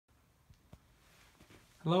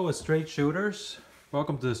Hello, straight shooters.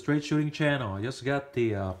 Welcome to the straight shooting channel. I just got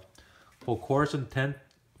the Volquartsen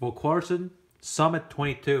Summit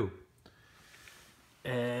 22,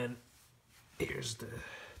 and here's the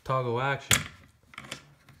toggle action.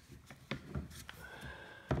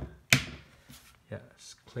 Yeah,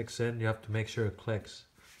 it clicks in. You have to make sure it clicks.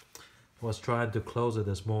 I was trying to close it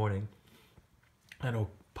this morning, and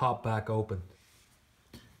it'll pop back open.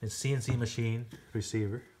 It's CNC machine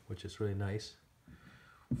receiver, which is really nice.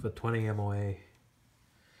 For 20 MOA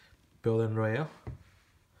built-in rail,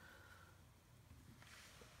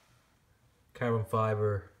 carbon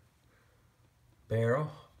fiber barrel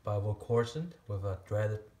by Volquartsen with a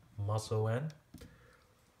threaded muzzle end,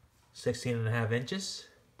 16.5 inches,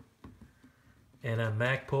 and a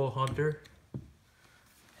Magpul Hunter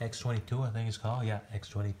X22, I think it's called, yeah,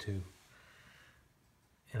 X22,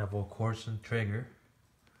 and a Volquartsen trigger.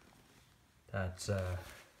 That's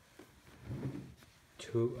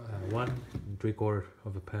 1 3/4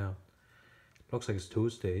 of a pound. Looks like it's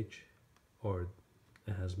 2-stage, or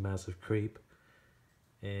it has massive creep,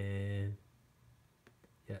 and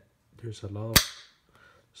yeah, there's a lot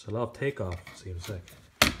of takeoff. Seems like.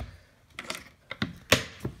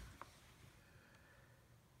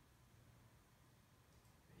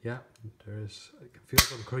 Yeah, I can feel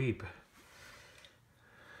some creep.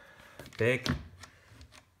 Big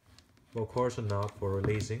Volquartsen knob for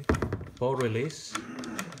releasing. Bolt release,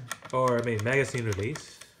 magazine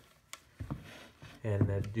release, and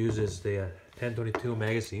it uses the 1022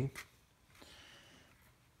 magazine.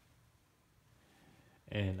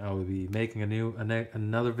 And I will be making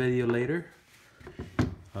another video later.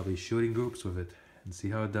 I'll be shooting groups with it and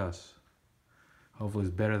see how it does. Hopefully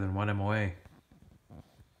it's better than 1 MOA.